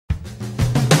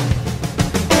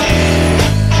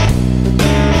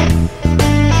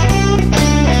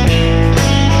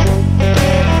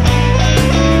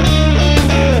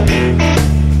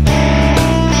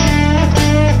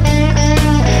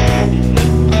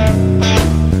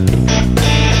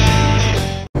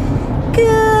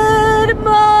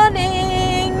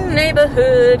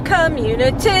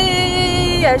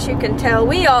community. As you can tell,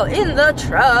 we are in the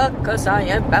truck because I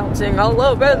am bouncing all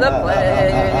over the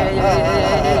place.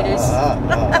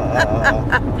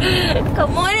 Good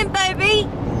morning, baby.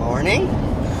 Good morning.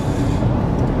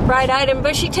 Bright-eyed and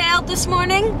bushy-tailed this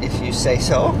morning? If you say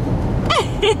so.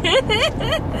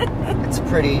 It's a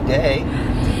pretty day.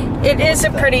 It is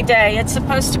a pretty day. It's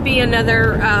supposed to be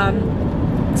another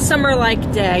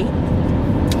summer-like day.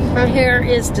 My hair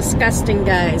is disgusting,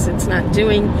 guys. It's not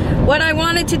doing what I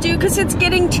wanted to do because it's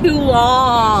getting too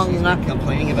long. She's been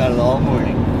complaining about it all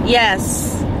morning.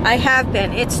 Yes, I have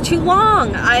been. It's too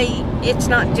long. It's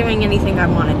not doing anything I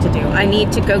wanted to do. I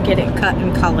need to go get it cut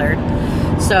and colored.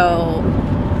 So,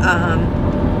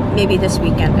 maybe this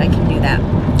weekend I can do that.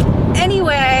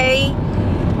 Anyway,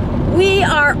 we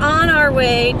are on our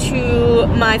way to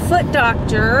my foot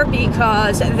doctor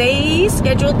because they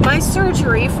scheduled my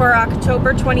surgery for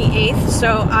October 28th,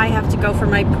 so I have to go for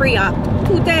my pre-op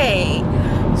today.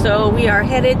 So we are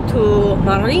headed to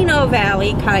Moreno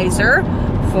Valley, Kaiser,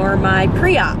 for my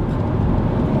pre-op.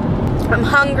 I'm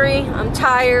hungry, I'm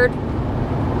tired,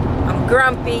 I'm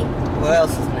grumpy. What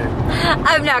else is new?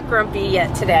 I'm not grumpy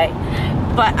yet today,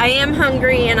 but I am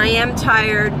hungry and I am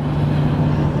tired.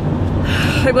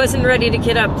 I wasn't ready to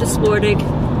get up this morning.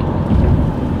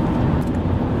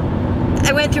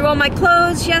 I went through all my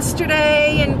clothes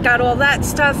yesterday and got all that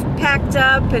stuff packed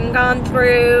up and gone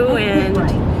through and...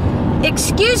 Right.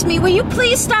 Excuse me, will you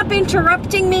please stop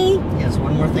interrupting me? Yes,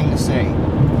 one more thing to say.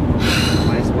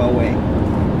 Might as well wait.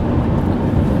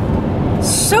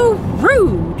 So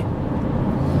rude.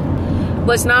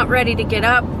 Was not ready to get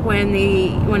up when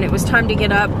it was time to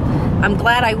get up. I'm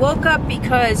glad I woke up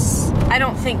because I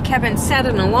don't think Kevin set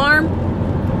an alarm.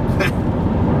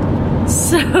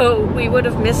 So we would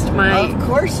have missed my... Of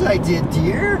course I did,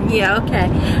 dear. Yeah, okay.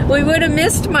 We would have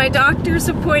missed my doctor's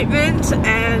appointment,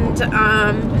 and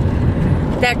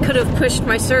that could have pushed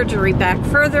my surgery back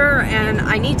further, and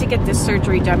I need to get this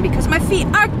surgery done because my feet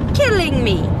are killing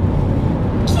me.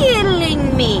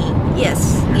 Killing me.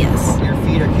 Yes, yes. Your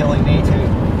feet are killing me too.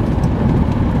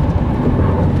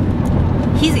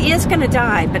 He is going to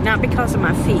die, but not because of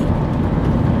my feet.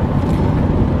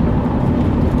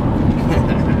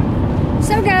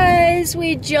 So guys,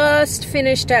 we just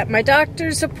finished at my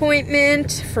doctor's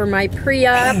appointment for my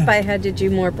pre-op. I had to do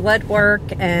more blood work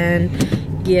and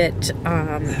get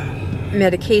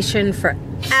medication for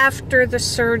after the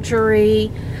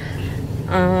surgery.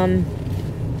 I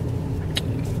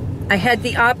had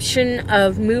the option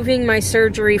of moving my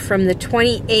surgery from the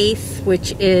 28th,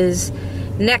 which is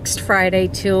next Friday,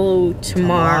 till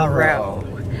tomorrow.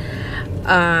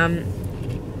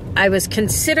 I was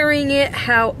considering it,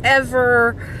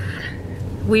 however,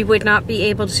 we would not be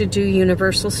able to do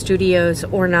Universal Studios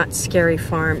or Not Scary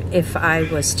Farm if I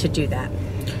was to do that.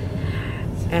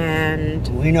 And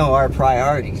we know our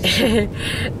priorities.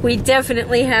 We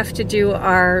definitely have to do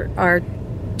our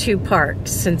two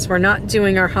parks. Since we're not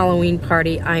doing our Halloween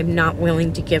party, I'm not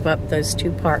willing to give up those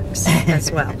two parks as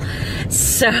well.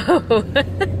 So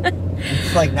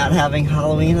it's like not having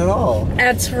Halloween at all.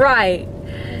 That's right.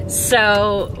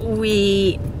 So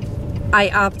I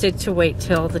opted to wait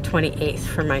till the 28th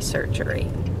for my surgery.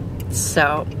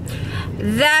 So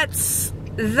that's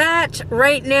that.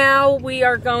 Right now we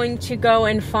are going to go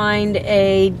and find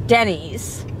a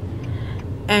Denny's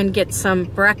and get some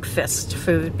breakfast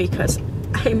food because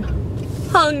I'm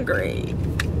hungry.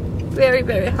 Very,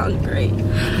 very hungry.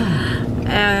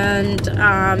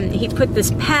 And he put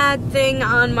this pad thing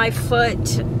on my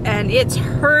foot and it's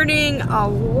hurting a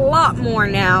lot more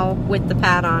now with the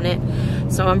pad on it.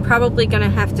 So I'm probably going to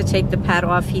have to take the pad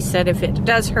off. He said if it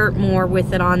does hurt more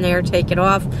with it on there, take it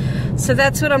off. So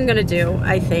that's what I'm going to do,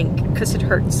 I think, because it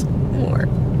hurts more.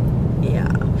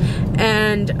 Yeah.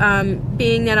 And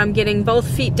being that I'm getting both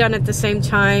feet done at the same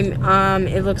time,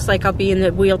 it looks like I'll be in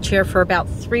the wheelchair for about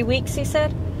 3 weeks, he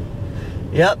said?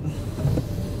 Yep.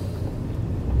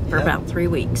 For about 3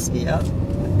 weeks. Yep.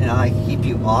 And I keep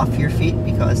you off your feet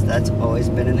because that's always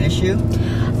been an issue.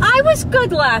 I was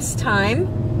good last time.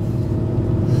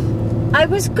 I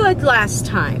was good last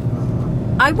time.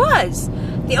 I was.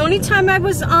 The only time I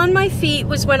was on my feet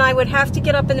was when I would have to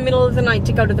get up in the middle of the night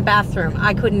to go to the bathroom.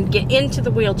 I couldn't get into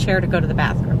the wheelchair to go to the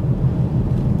bathroom.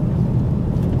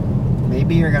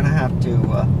 Maybe you're going to have to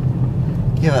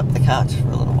give up the couch for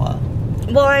a little while.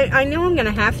 Well, I know I'm going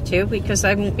to have to because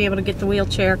I won't be able to get the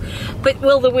wheelchair. But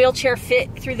will the wheelchair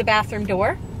fit through the bathroom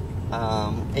door?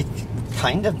 It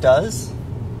kind of does.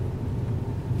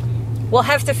 We'll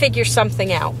have to figure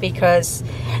something out because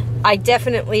I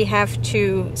definitely have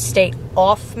to stay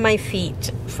off my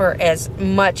feet for as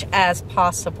much as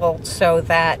possible so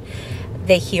that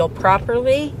they heal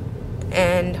properly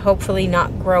and hopefully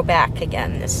not grow back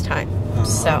again this time.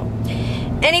 So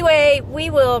anyway, we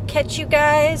will catch you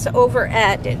guys over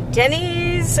at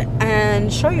Denny's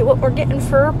and show you what we're getting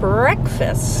for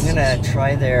breakfast. I'm gonna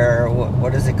try their,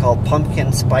 what is it called?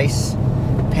 Pumpkin spice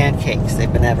pancakes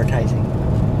they've been advertising.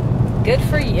 Good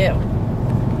for you.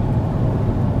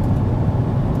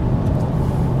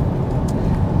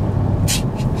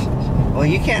 Well,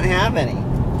 you can't have any.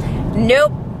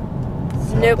 Nope.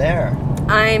 So nope. There.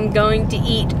 I'm going to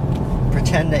eat.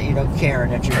 Pretend that you don't care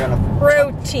and that you're gonna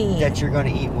protein. That you're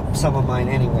gonna eat some of mine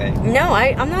anyway. No,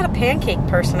 I'm not a pancake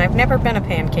person. I've never been a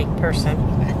pancake person.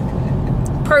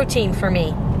 Protein for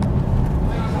me.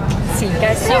 See you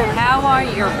guys. So, how are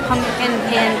your pumpkin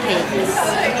pancakes?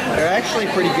 They're actually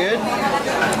pretty good.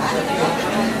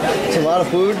 It's a lot of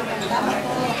food,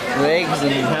 with eggs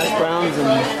and hash browns and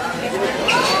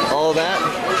all of that.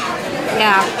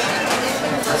 Yeah.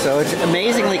 So it's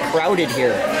amazingly crowded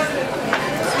here.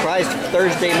 Surprised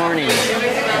Thursday morning.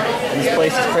 This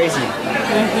place is crazy.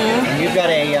 And you've got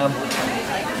a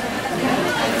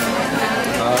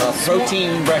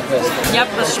protein breakfast. Yep,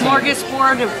 a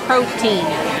smorgasbord of protein.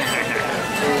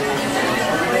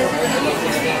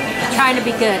 Trying to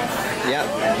be good. Yep.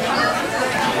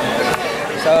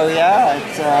 So yeah,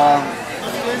 it's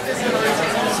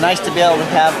nice to be able to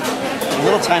have a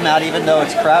little time out, even though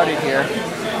it's crowded here.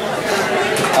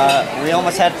 We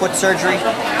almost had foot surgery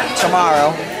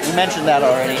tomorrow. We mentioned that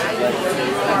already. But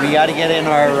we got to get in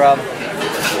our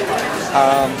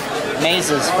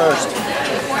mazes first.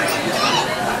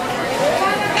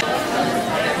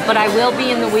 But I will be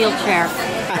in the wheelchair.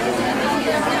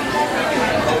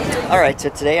 All right, so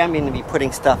today I'm going to be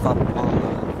putting stuff up on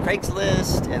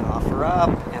Craigslist and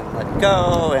OfferUp and Let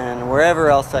Go and wherever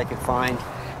else I could find.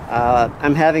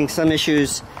 I'm having some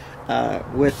issues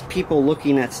with people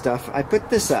looking at stuff. I put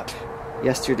this up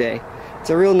yesterday. It's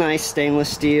a real nice stainless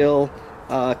steel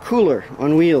cooler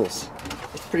on wheels.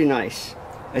 It's pretty nice.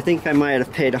 I think I might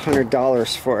have paid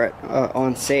 $100 for it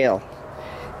on sale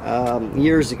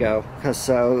years ago, because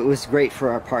it was great for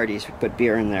our parties. We put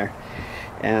beer in there,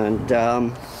 and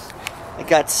I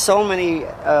got so many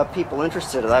people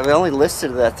interested. I've only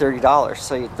listed it at $30,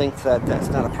 so you'd think that that's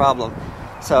not a problem.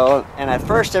 So, and at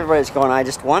first everybody's going, I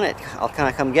just want it. Can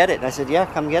I come get it? And I said, yeah,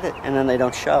 come get it. And then they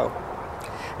don't show.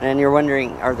 And then you're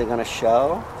wondering, are they going to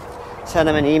show? Send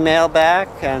them an email back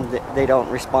and they don't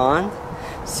respond.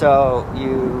 So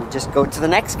you just go to the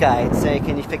next guy and say,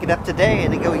 can you pick it up today?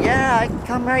 And they go, yeah, I can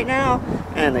come right now.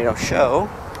 And they don't show.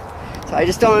 So I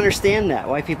just don't understand that,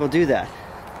 why people do that.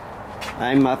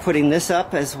 I'm putting this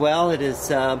up as well. It is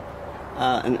an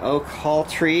oak hall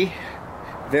tree,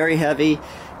 very heavy.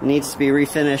 Needs to be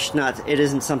refinished. It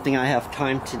isn't something I have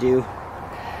time to do.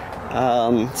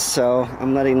 So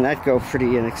I'm letting that go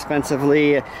pretty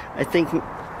inexpensively. I think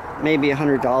maybe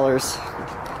 $100.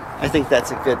 I think that's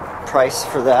a good price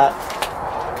for that.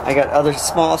 I got other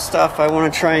small stuff I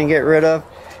want to try and get rid of.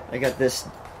 I got this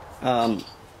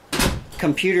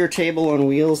computer table on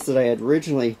wheels that I had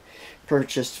originally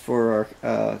purchased for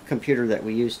our computer that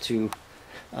we use to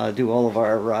do all of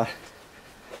our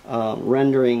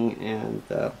rendering and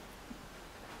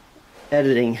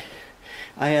editing.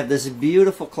 I have this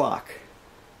beautiful clock.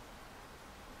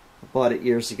 I bought it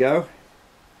years ago.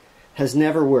 Has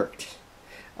never worked.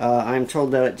 I'm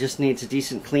told that it just needs a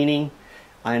decent cleaning.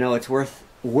 I know it's worth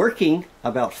working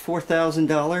about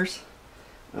 $4,000.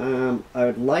 I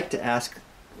would like to ask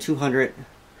 $200. I'm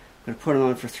going to put it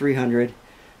on for $300.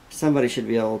 Somebody should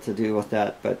be able to deal with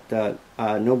that, but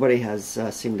nobody has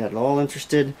seemed at all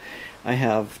interested. I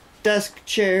have desk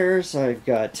chairs, I've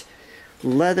got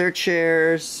leather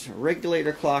chairs,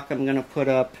 regulator clock I'm going to put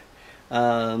up,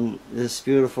 this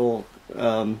beautiful,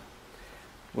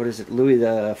 what is it, Louis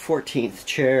the 14th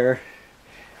chair.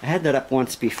 I had that up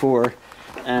once before,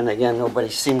 and again, nobody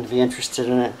seemed to be interested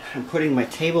in it. I'm putting my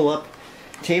table up,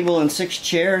 table and 6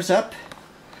 chairs up.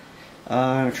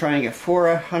 I'm trying to get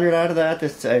 400 out of that.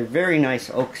 It's a very nice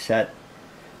oak set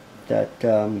that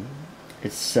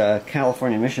it's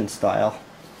California Mission style.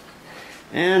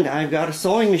 And I've got a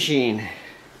sewing machine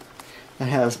that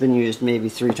has been used maybe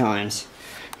 3 times.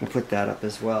 I'll put that up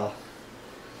as well.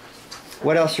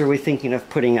 What else are we thinking of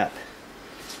putting up?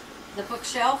 The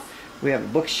bookshelf. We have a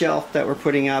bookshelf that we're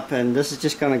putting up, and this is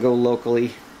just going to go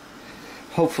locally,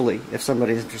 hopefully, if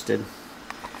somebody's interested.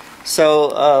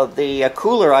 So the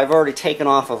cooler I've already taken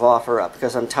off of OfferUp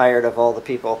because I'm tired of all the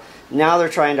people. Now they're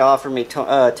trying to offer me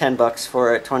 $10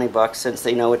 for it, $20, since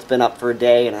they know it's been up for a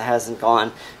day and it hasn't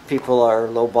gone. People are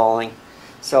lowballing.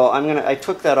 So I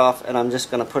took that off, and I'm just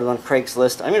gonna put it on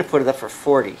Craigslist. I'm gonna put it up for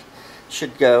 $40.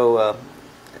 Should go.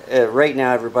 Right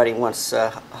now everybody wants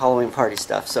Halloween party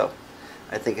stuff, so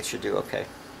I think it should do okay.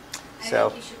 I So,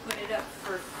 think you should put it up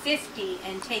for 50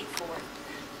 and take 40.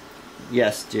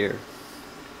 yes, dear.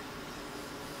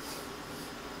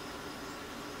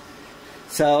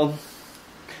 So,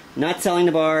 not selling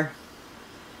the bar.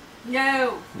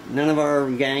 No. None of our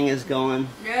gang is going.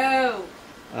 No.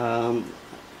 And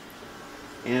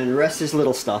the rest is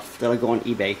little stuff that'll go on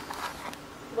eBay.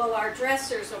 Well, our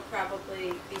dressers will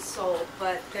probably be sold,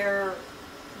 but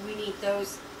we need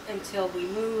those until we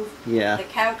move. Yeah. The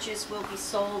couches will be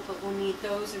sold, but we'll need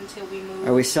those until we move.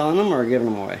 Are we selling them or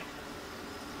giving them away?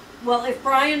 Well, if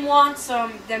Brian wants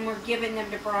them, then we're giving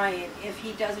them to Brian. If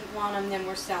he doesn't want them, then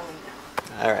we're selling them.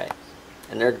 All right.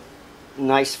 And they're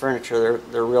nice furniture.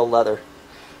 They're real leather.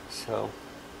 So.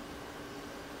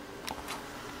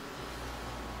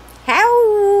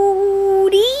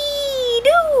 Howdy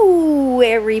do,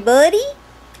 everybody.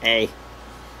 Hey.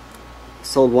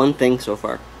 Sold one thing so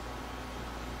far.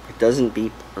 It doesn't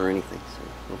beep or anything, so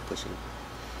no pushing.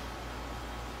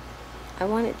 I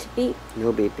want it to beep.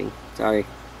 No beeping. Sorry.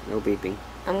 No beeping.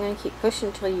 I'm going to keep pushing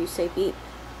until you say beep.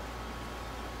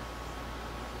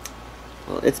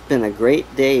 Well, it's been a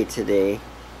great day today.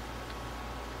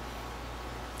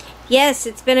 Yes,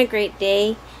 it's been a great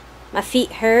day. My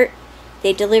feet hurt.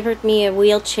 They delivered me a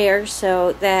wheelchair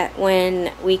so that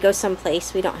when we go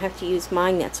someplace, we don't have to use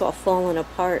mine that's all falling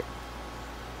apart.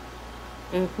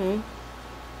 Mm-hmm.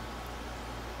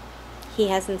 He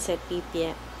hasn't said beep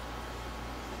yet.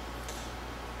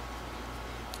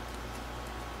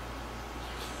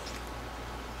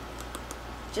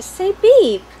 Just say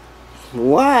beep.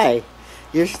 Why?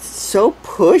 You're so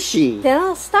pushy. Then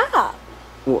I'll stop.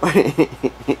 But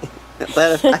if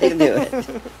I can do it.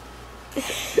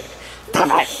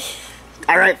 Come on.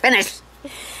 All right, finish.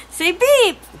 Say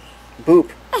beep. Boop.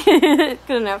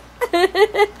 Good enough.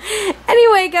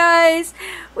 Anyway, guys,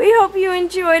 we hope you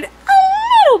enjoyed a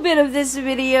little bit of this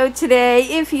video today.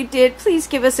 If you did, please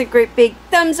give us a great big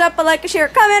thumbs up, a like, a share, a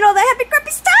comment, all the happy,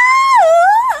 crappy stuff.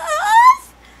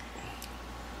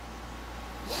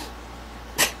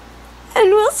 And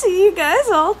we'll see you guys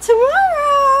all tomorrow.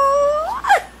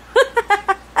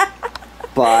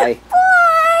 Bye.